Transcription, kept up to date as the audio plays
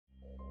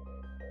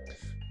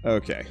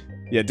Okay.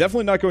 Yeah,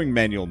 definitely not going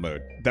manual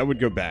mode. That would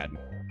go bad.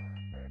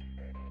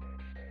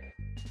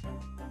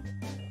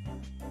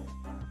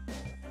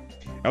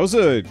 That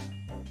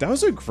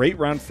was a great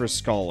round for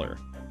Scholar.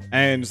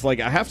 And like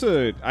I have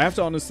to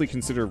honestly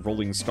consider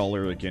rolling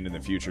Scholar again in the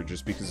future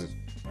just because of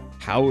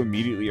how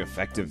immediately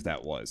effective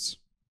that was.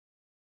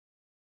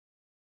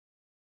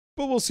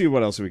 But we'll see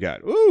what else we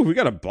got. Ooh, we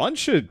got a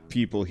bunch of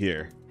people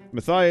here.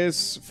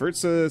 Matthias,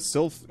 Furza,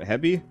 Sylph,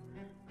 Hebi,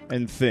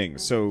 and Thing.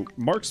 So,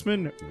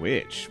 Marksman,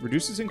 Witch.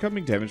 Reduces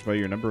incoming damage by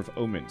your number of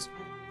omens.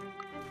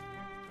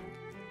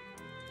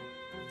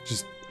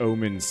 Just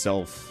omen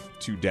self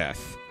to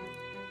death.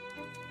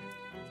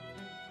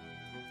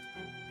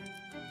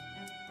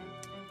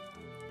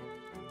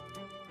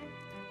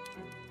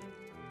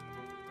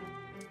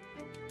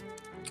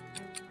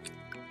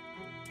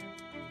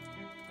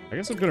 I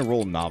guess I'm gonna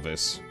roll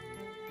Novice.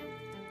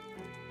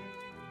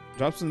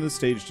 Drops in this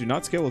stage do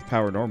not scale with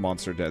power nor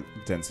monster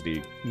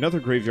density.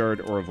 Another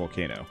graveyard or a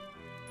volcano.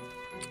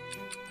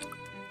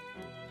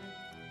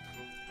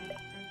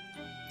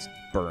 Let's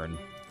burn.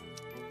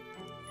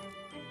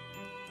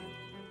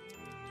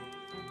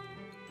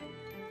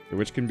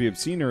 Which can be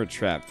obscene or a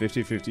trap.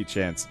 50-50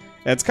 chance.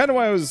 That's kind of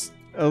why I was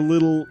a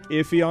little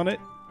iffy on it.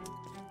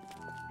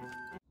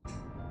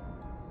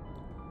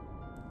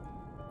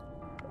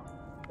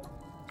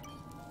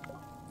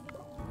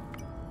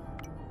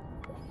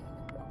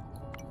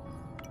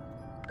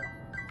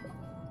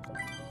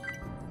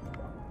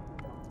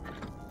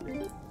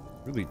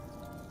 Really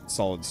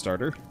solid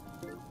starter.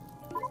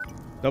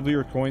 Double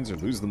your coins or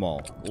lose them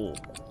all. Ooh.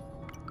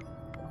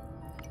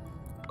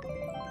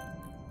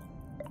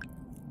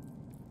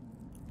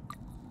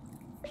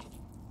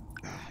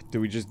 Do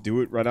we just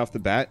do it right off the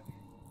bat?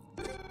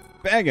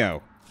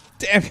 Bango!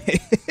 Damn it!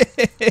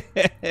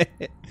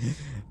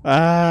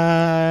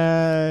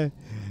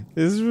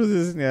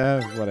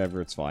 Yeah, whatever,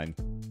 it's fine.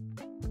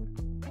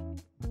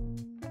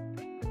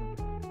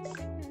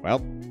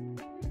 Well.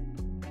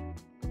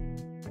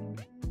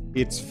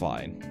 It's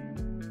fine.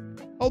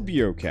 I'll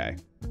be okay.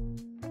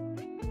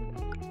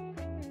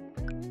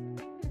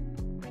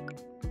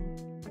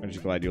 Aren't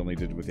you glad you only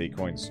did it with 8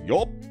 coins?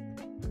 Yup!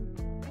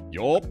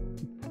 Yup!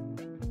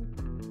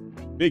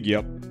 Big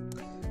yup.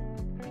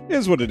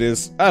 Is what it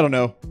is. I don't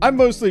know. I'm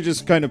mostly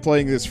just kind of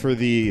playing this for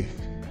the...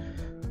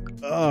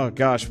 Oh,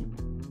 gosh.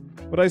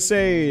 Would I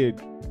say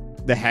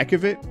the heck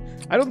of it?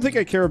 I don't think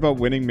I care about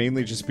winning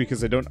mainly just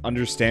because I don't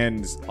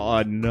understand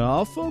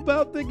enough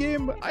about the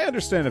game. I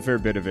understand a fair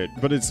bit of it,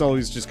 but it's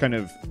always just kind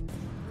of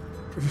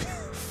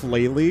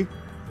flaily.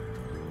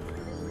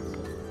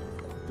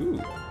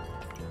 Ooh.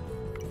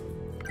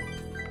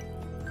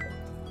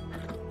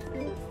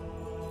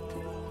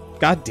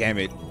 God damn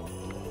it.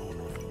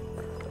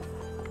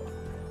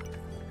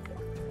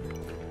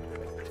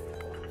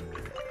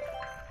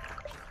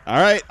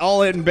 Alright,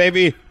 all in,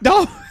 baby.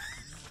 No!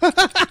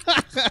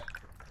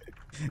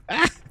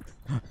 Ah!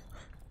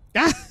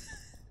 Ah!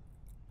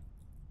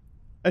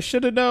 I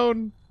should have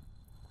known.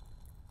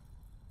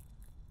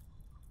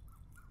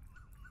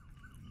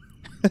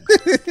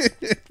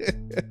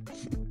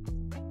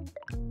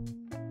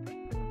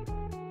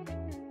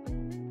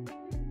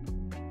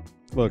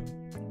 Look,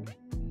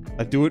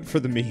 I do it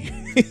for the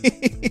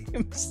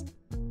memes.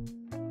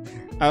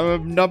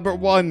 I'm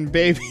 #1,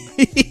 baby.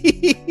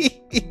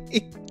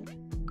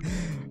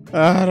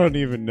 I don't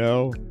even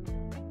know.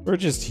 We're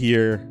just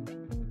here.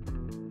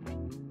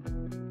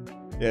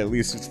 Yeah, at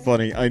least it's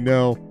funny. I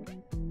know.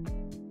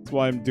 That's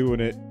why I'm doing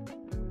it.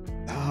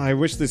 Oh, I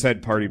wish this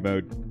had party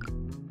mode.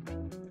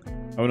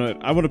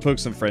 I wanna poke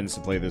some friends to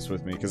play this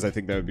with me because I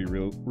think that would be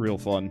real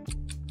fun.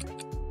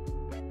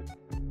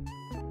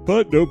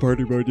 But no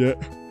party mode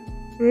yet.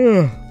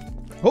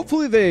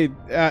 Hopefully they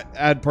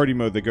add party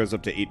mode that goes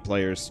up to 8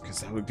 players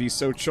because that would be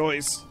so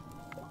choice.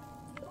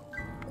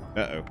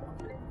 Uh-oh.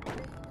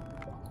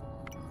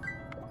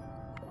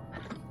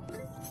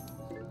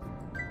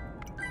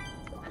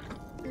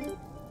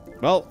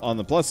 Well, on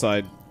the plus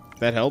side,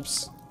 that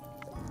helps.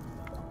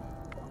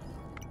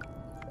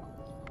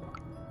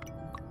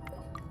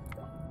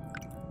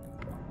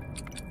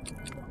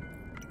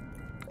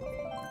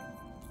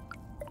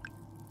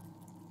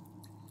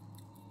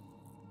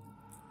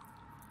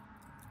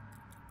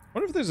 I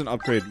wonder if there's an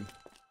upgrade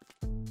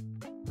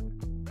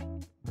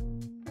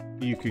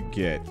you could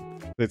get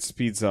that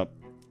speeds up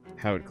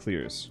how it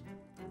clears.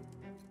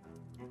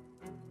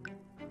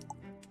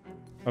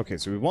 Okay,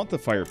 so we want the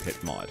fire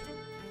pit mod.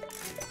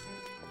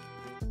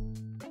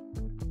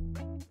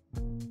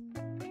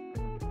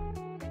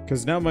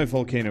 Because now my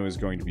volcano is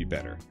going to be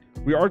better.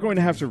 We are going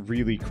to have to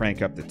really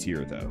crank up the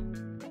tier, though.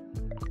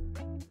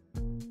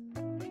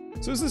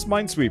 So is this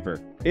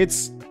Minesweeper?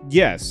 It's...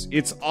 Yes,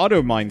 it's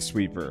auto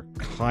Minesweeper.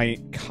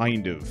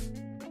 Kind of.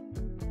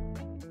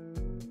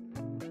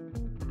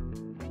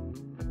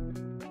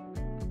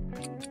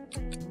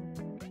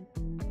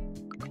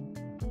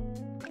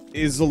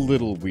 Is a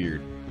little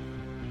weird.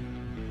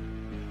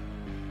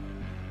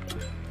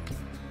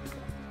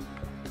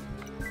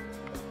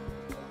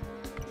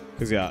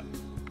 Because, yeah...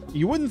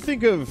 You wouldn't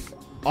think of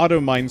auto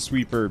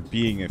minesweeper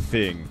being a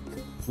thing,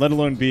 let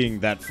alone being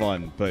that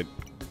fun, but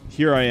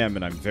here I am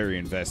and I'm very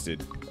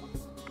invested.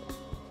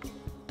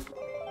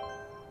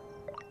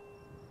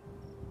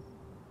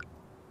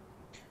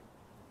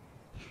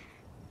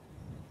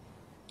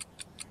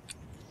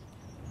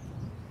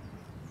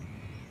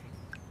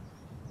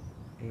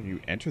 When you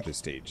enter the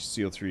stage,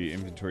 seal 3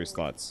 inventory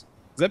slots.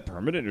 Is that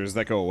permanent or does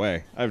that go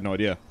away? I have no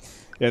idea.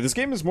 Yeah, this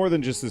game is more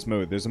than just this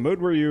mode. There's a mode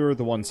where you're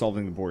the one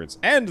solving the boards.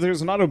 And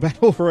there's an auto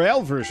Battle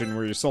Royale version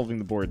where you're solving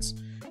the boards.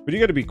 But you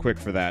gotta be quick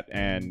for that,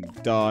 and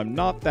I'm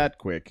not that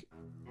quick.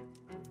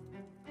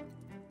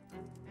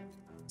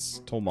 It's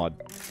toll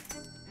mod.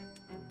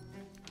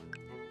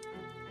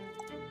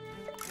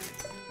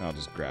 I'll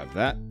just grab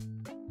that.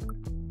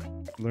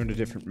 Learn a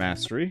different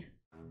mastery.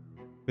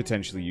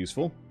 Potentially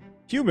useful.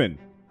 Human!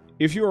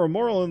 If you are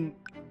immoral and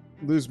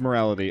lose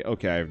morality...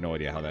 Okay, I have no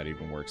idea how that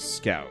even works.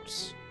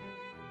 Scouts.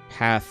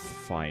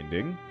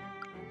 Pathfinding.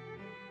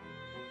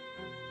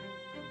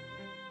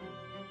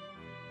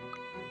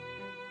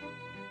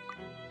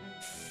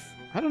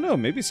 I don't know,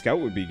 maybe Scout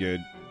would be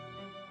good.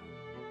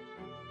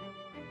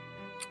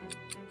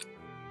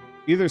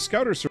 Either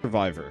Scout or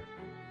Survivor.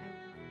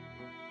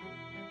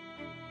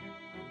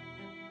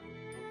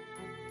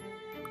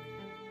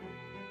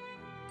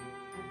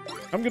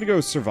 I'm gonna go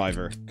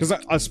Survivor,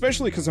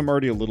 especially because I'm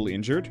already a little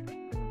injured,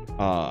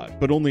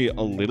 but only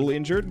a little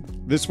injured.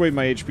 This way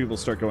my HP will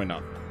start going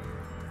up.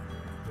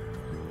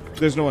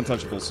 There's no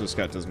untouchable, so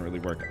Scout doesn't really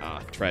work.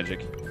 Ah,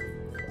 tragic.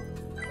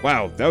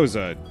 Wow, that was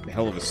a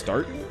hell of a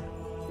start.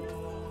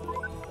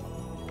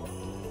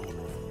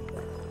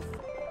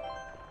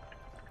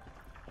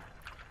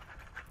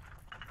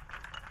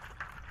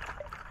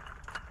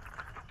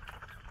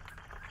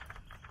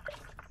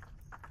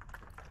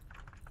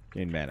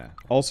 Gain mana.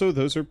 Also,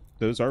 those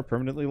are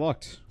permanently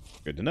locked.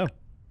 Good to know.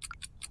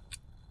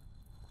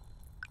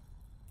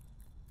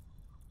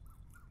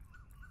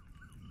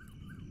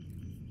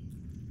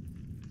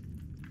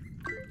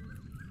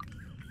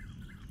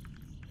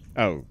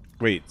 Oh,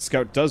 wait.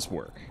 Scout does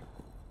work.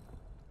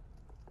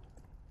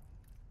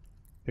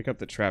 Pick up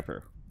the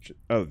trapper.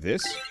 Oh,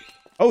 this?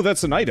 Oh,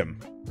 that's an item.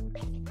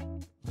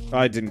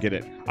 I didn't get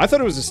it. I thought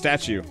it was a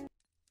statue.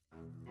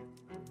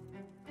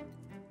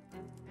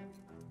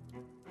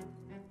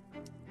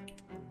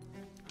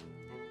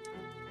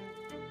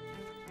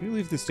 When you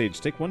leave the stage,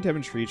 take 1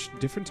 damage for each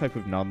different type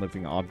of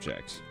non-living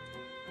object.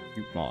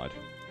 Goop mod.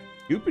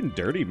 Goop and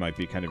dirty might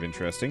be kind of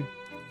interesting.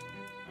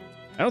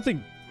 I don't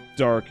think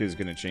dark is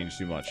going to change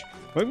too much.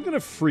 But I'm going to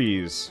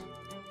freeze.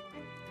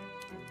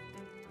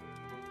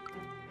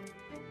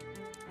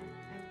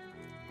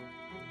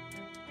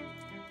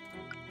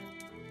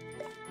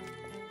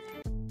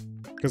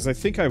 Because I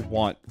think I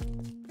want...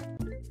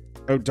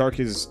 Oh, dark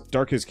is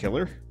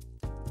killer?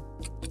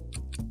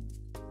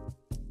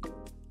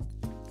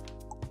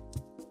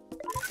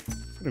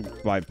 I'm gonna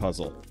buy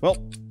puzzle. Well.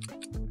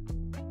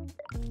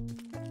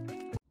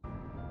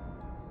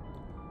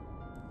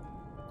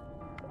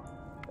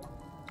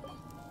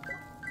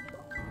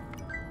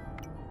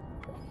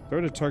 Throw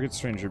it at target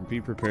stranger and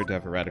be prepared to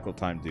have a radical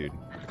time, dude.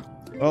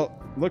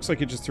 Well, looks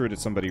like it just threw it at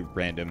somebody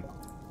random.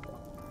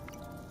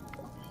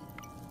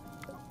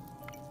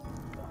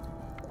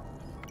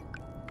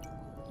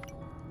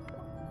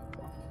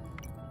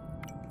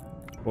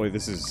 Boy,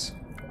 this is...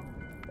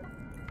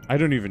 I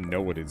don't even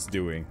know what it's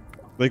doing.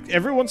 Like,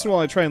 every once in a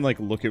while I try and, like,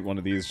 look at one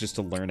of these just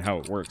to learn how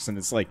it works, and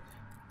it's like,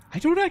 I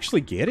don't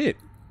actually get it.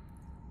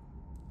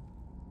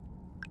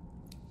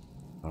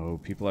 Oh,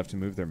 people have to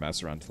move their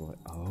mouse around to...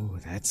 Oh,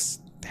 that's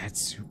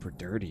super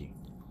dirty.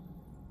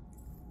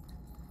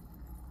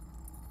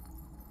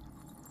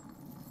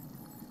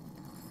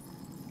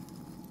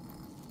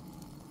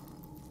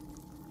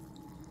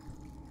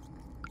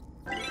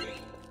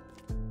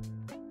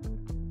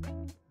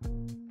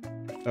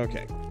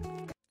 Okay.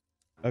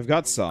 I've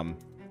got some.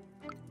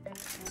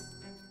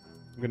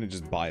 I'm gonna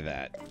just buy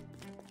that.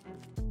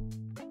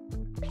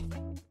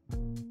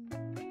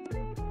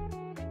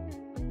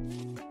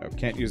 Oh,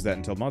 can't use that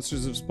until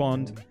monsters have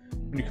spawned.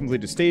 When you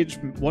complete a stage,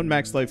 1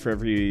 max life for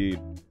every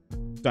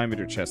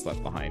diameter chest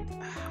left behind.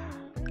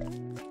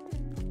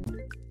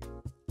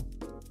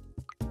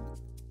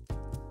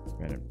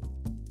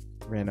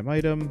 Random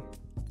item.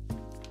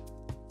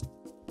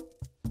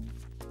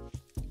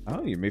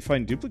 Oh, you may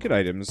find duplicate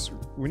items.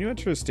 When you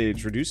enter a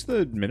stage, reduce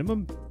the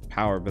minimum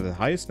power by the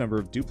highest number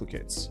of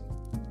duplicates.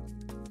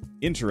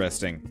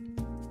 Interesting.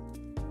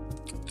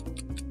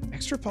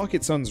 Extra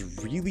pocket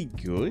sounds really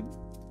good.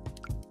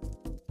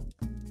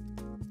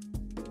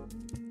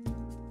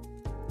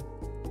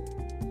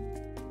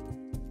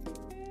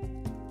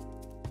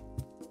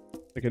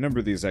 Like, a number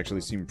of these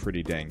actually seem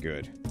pretty dang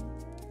good.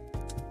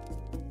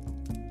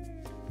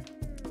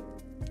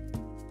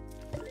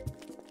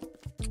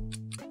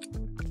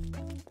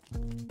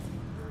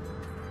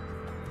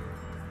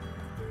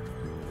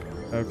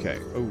 Okay.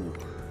 Oh.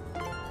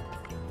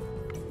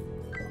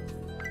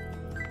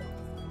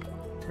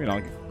 I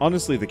mean,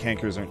 honestly, the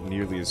cankers aren't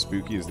nearly as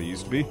spooky as they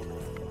used to be.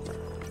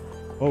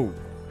 Oh.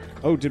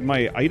 Oh, did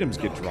my items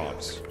get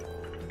dropped?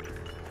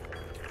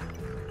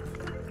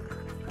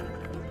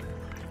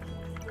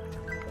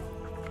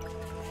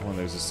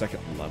 there's a second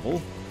level?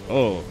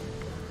 Oh.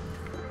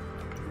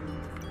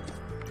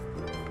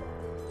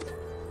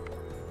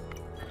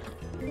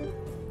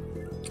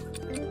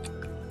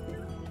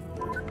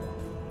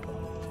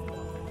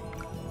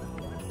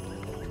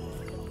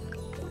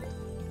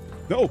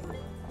 No!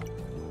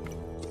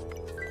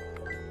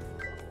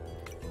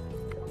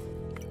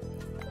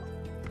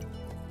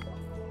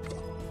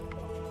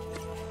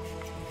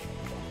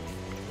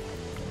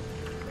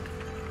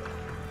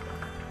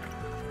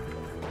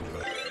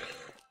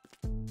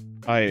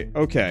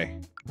 Okay.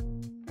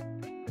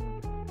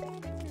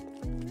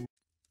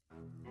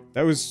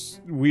 That was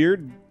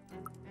weird.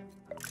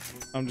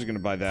 I'm just gonna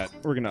buy that.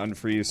 We're gonna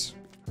unfreeze.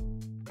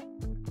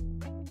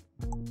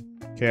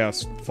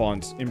 Chaos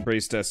font.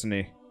 Embrace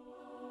destiny.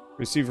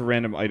 Receive a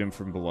random item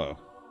from below.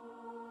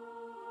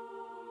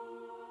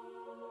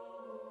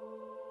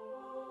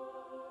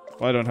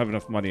 Well, I don't have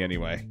enough money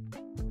anyway.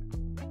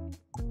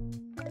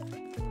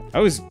 I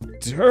was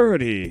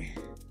dirty.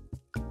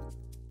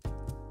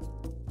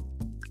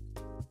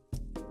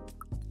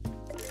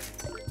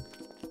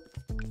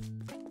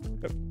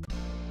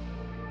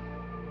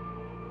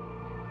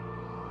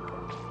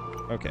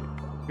 Okay,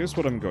 here's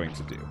what I'm going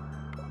to do.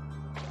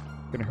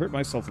 I'm gonna hurt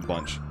myself a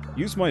bunch,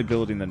 use my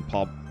ability, and then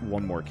pop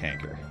one more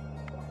canker.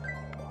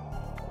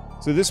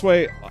 So this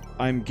way,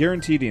 I'm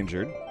guaranteed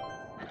injured.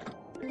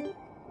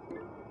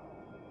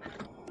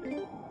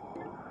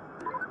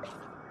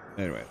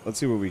 Anyway, let's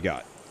see what we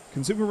got.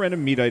 Consume a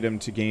random meat item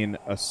to gain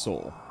a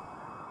soul.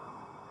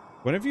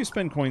 Whenever you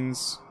spend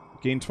coins,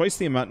 gain twice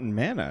the amount in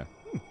mana.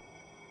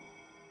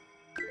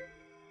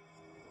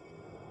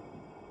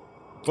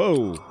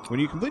 Whoa! When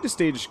you complete a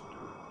stage,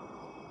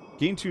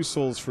 gain 2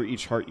 souls for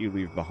each heart you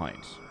leave behind.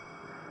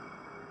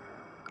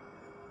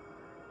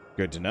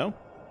 Good to know.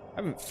 I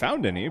haven't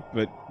found any,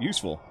 but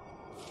useful.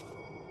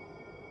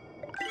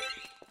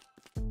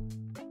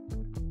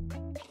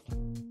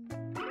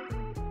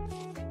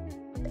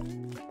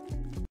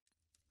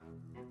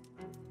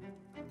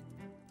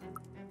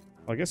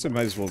 Well, I guess I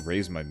might as well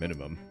raise my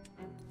minimum.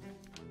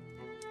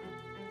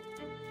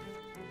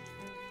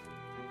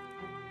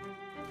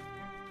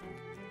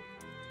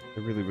 I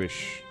really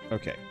wish...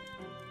 Okay.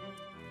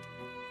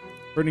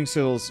 Burning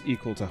Sills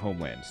equal to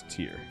Homeland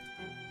tier.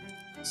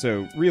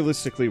 So,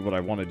 realistically, what I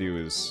want to do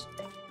is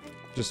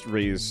just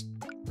raise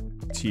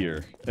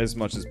tier as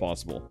much as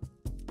possible.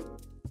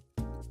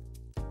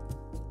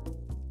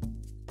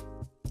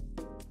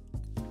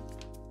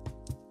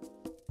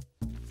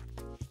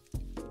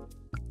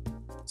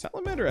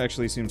 Salamander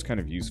actually seems kind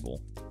of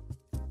useful.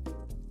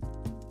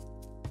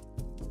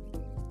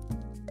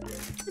 I'm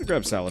gonna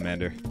grab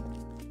Salamander.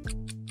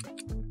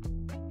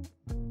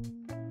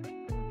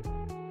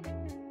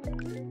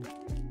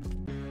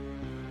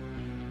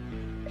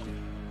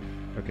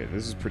 Okay,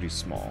 this is pretty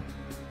small.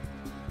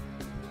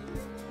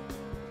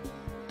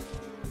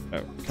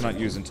 Oh, cannot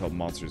use until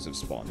monsters have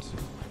spawned.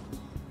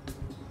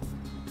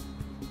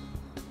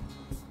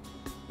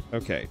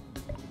 Okay,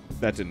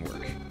 that didn't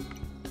work.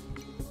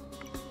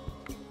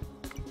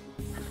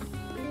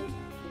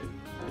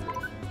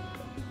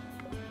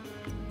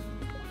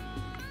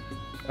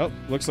 Oh,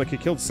 looks like he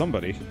killed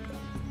somebody.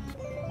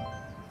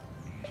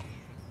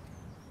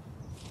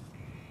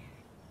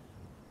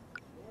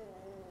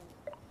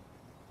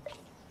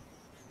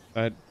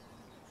 I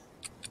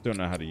don't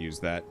know how to use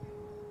that.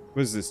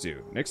 What does this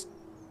do? Next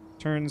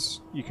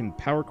turns, you can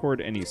power chord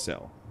any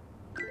cell.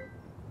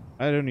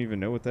 I don't even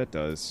know what that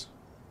does.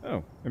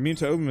 Oh, immune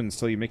to omens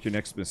until you make your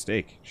next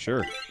mistake.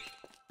 Sure.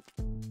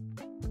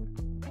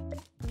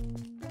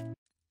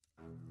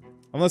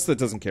 Unless that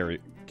doesn't carry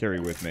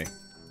with me.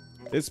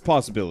 It's a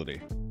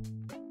possibility.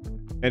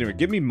 Anyway,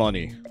 give me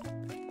money.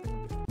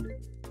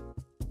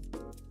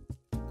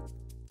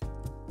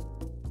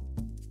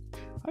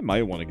 I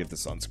might want to get the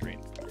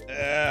sunscreen.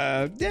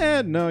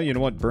 Yeah, no, you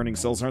know what? Burning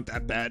cells aren't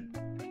that bad.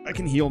 I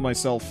can heal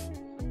myself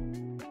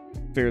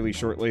fairly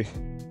shortly.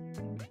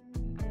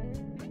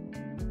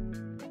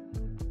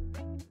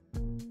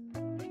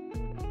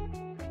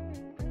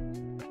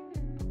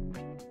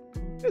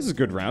 This is a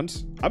good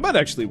round. I might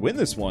actually win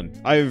this one.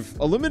 I've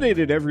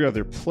eliminated every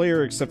other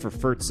player except for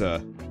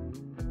Furtza.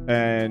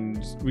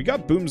 And we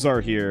got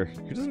Boomzar here,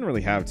 who doesn't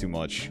really have too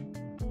much.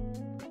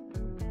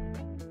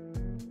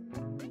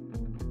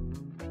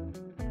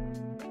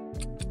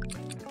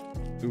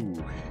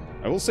 Ooh.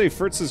 I will say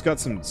Furtza's got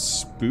some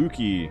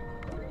spooky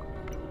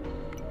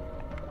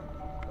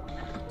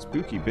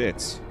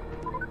bits.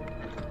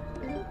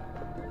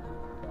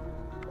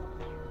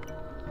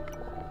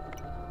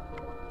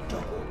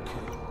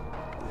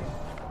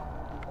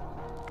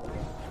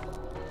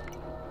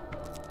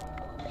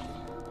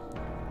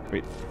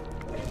 Wait.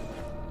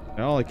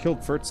 No, I killed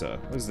Furtza.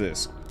 What is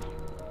this?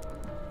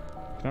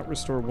 Cannot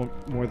restore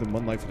more than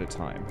 1 life at a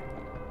time.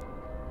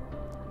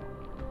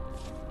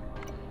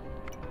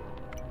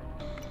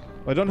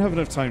 Well, I don't have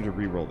enough time to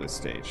re-roll this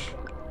stage.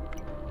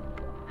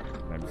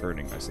 I'm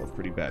burning myself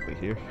pretty badly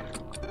here.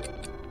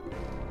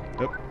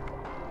 Yep.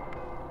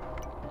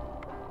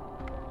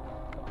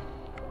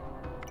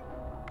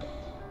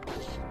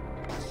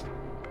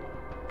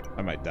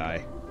 I might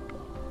die.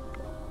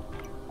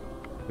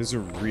 This is a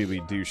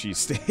really douchey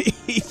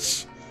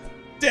stage.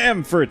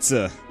 Damn,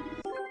 Furtza!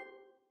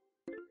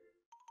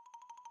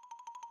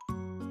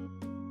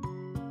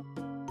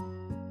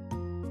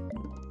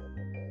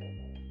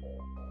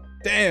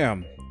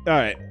 Damn!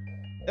 Alright.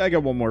 I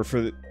got one more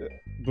for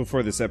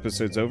before this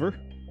episode's over.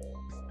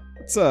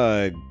 Let's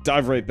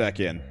dive right back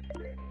in.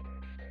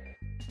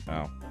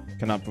 Oh.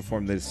 Cannot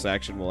perform this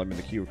action while I'm in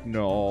the queue.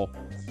 No.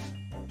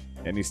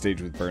 Any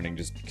stage with burning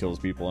just kills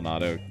people in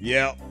auto.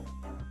 Yeah.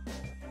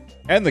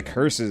 And the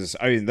curses.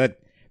 I mean,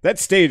 that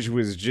stage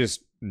was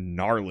just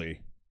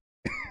gnarly.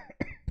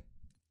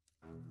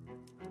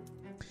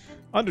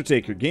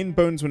 Undertaker. Gain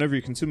bones whenever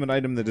you consume an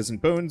item that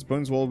isn't bones.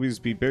 Bones will always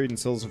be buried in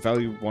cells of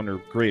value 1 or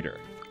greater.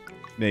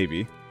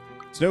 Maybe.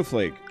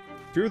 Snowflake.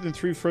 Fewer than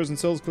 3 frozen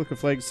cells, click a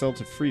flag cell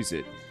to freeze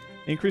it.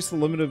 Increase the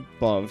limit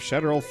above.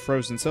 Shatter all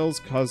frozen cells,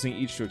 causing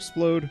each to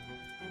explode.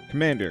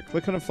 Commander.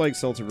 Click on a flag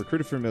cell to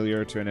recruit a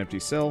familiar to an empty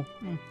cell.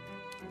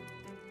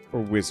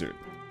 Or Wizard.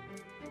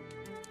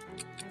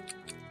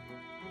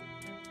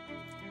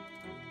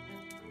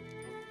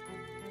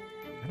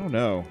 I don't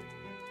know.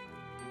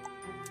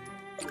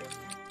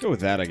 Go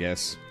with that, I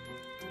guess.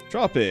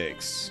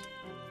 Tropics.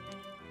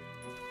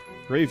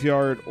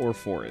 Graveyard or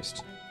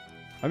forest.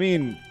 I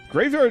mean,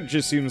 graveyard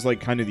just seems like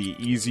kind of the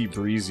easy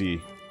breezy.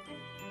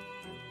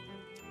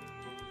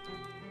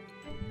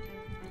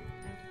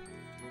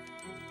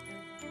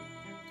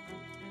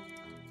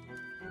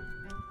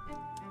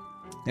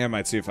 Yeah, I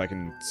might see if I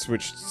can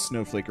switch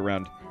Snowflake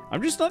around.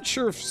 I'm just not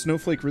sure if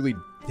Snowflake really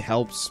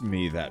helps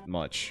me that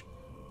much.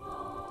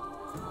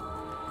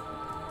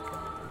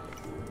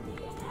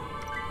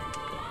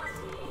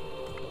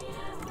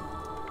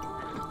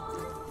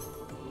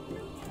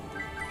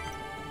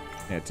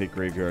 Yeah, take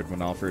Graveyard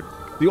when offered.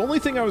 The only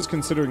thing I was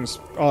considering,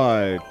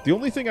 the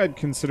only thing I'd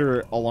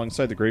consider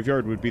alongside the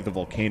Graveyard would be the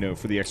Volcano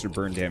for the extra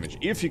burn damage,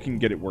 if you can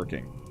get it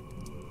working.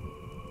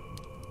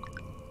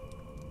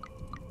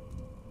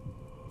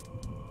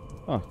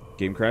 Oh,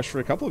 game crash for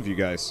a couple of you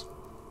guys.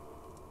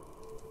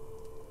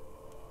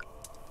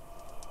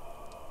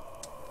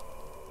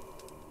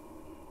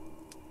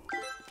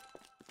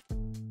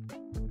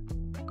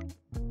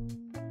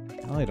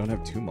 Well, I don't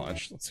have too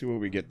much. Let's see what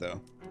we get,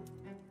 though.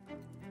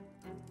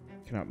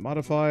 Cannot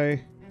modify.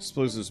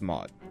 Explosives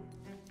mod.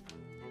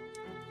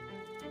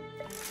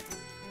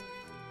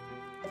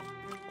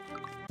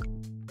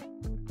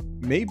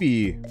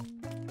 Maybe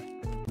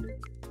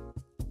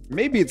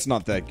it's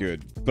not that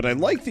good, but I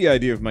like the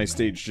idea of my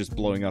stage just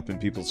blowing up in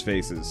people's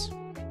faces. I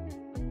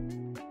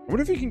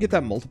wonder if you can get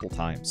that multiple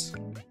times.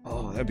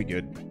 Oh, that'd be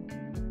good.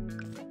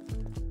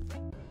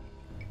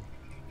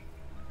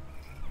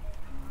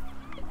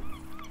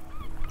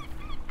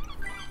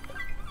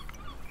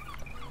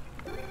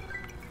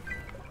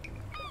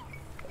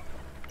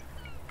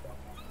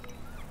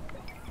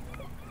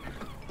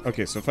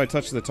 Okay, so if I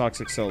touch the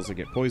toxic cells, I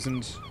get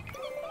poisoned.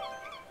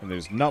 And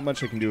there's not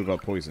much I can do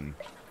about poison.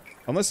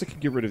 Unless I can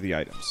get rid of the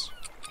items.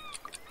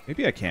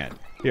 Maybe I can.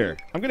 Here,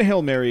 I'm gonna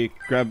Hail Mary,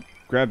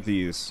 grab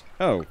these.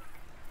 Oh.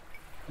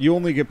 You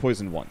only get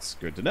poisoned once.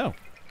 Good to know.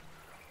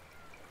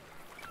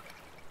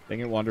 Dang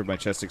it, Wander, my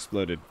chest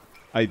exploded.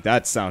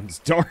 That sounds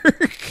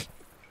dark.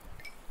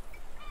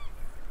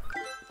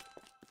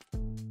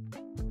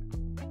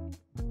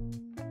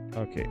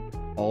 Okay,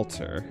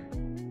 altar.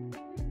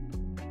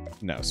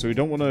 No, so we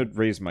don't want to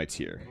raise my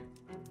tier.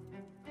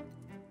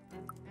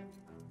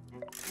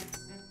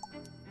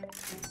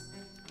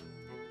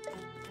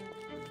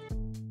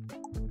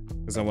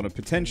 Because I want to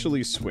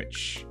potentially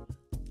switch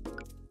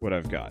what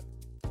I've got.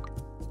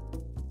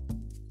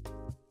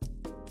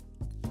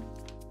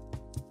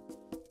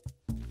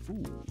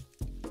 Ooh.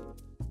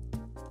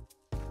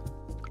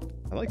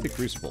 I like the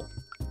Crucible.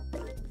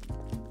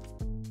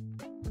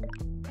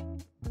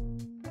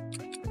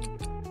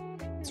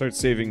 Start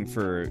saving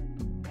for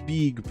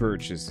big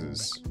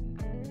purchases.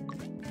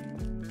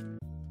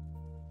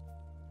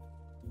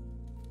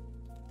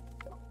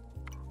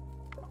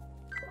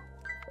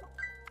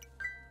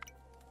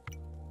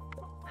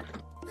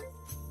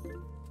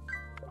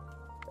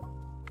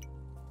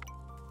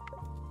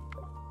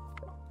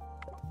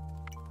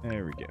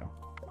 There we go.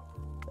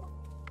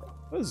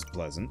 This is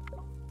pleasant.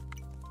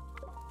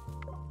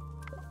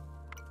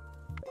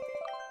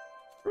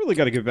 I really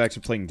got to get back to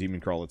playing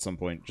DemonCrawl at some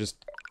point.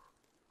 Just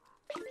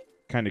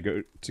kind of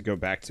go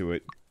back to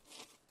it.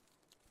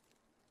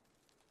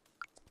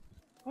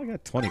 I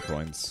got 20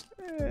 coins.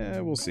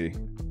 We'll see.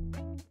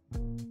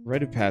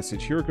 Rite of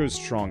Passage. Hero goes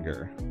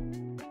stronger.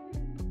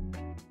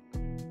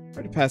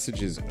 Rite of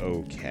Passage is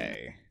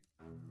okay.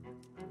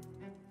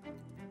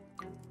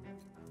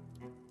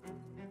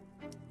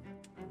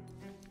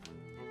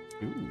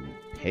 Ooh,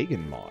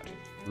 Pagan mod.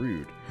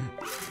 Rude.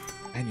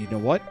 And you know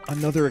what?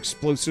 Another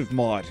explosive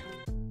mod.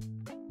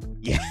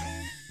 Yeah.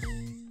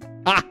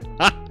 Ha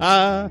ha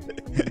ha!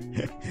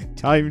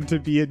 Time to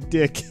be a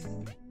dick.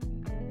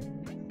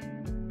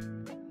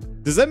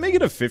 Does that make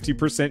it a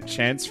 50%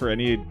 chance for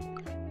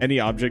any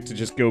object to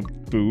just go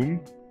boom?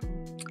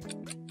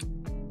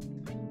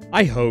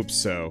 I hope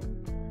so.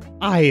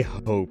 I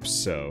hope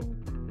so.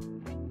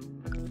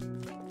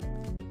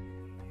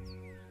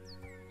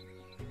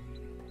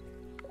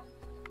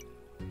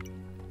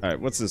 Alright,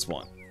 what's this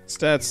one?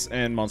 Stats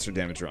and monster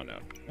damage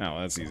rundown.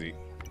 Oh, that's easy.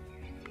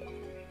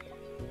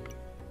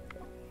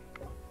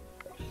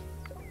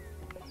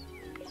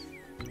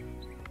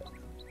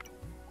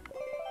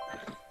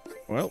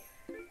 Well,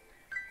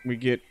 we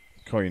get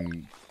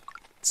coin,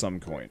 some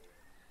coin.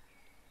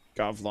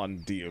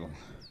 Govlon deal.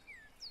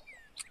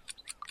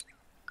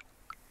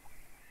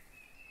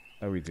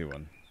 How we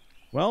doing?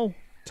 Well,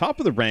 top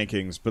of the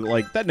rankings, but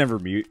like that never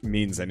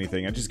means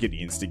anything. I just get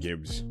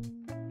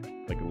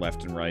insta-gibbed, like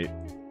left and right.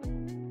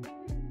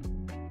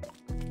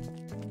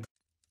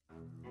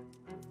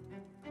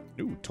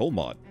 Ooh, toll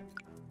mod.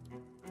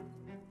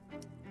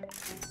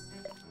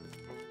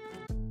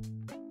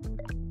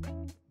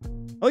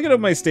 I like it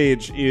on my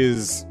stage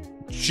is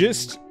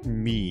just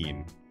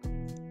mean.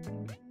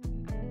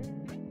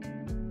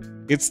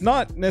 It's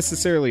not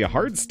necessarily a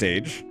hard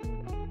stage,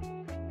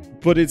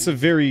 but it's a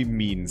very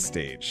mean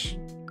stage.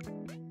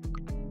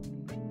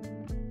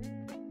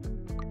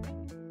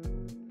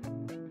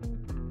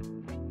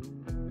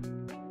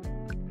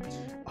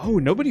 Oh,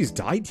 nobody's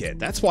died yet.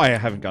 That's why I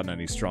haven't gotten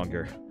any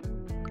stronger.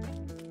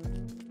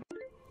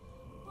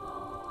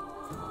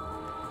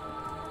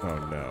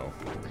 Oh no.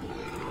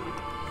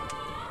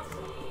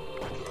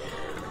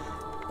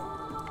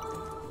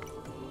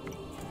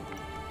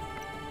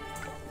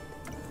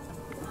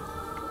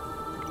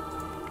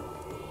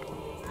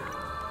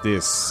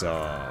 This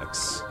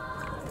sucks.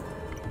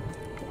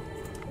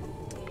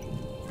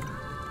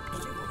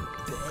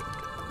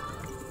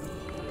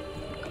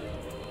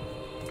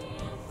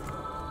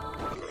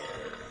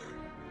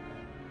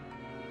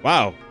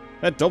 Wow,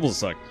 that double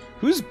sucked.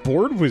 Whose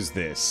board was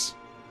this?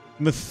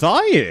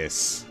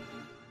 Matthias!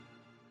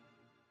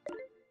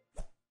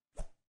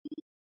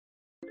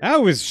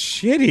 That was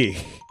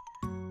shitty.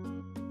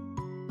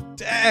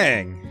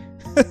 Dang.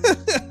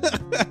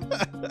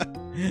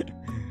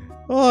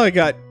 Oh, I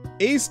got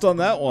aced on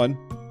that one.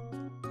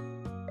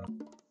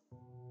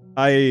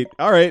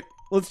 Alright,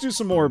 let's do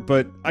some more,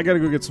 but I gotta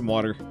go get some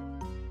water.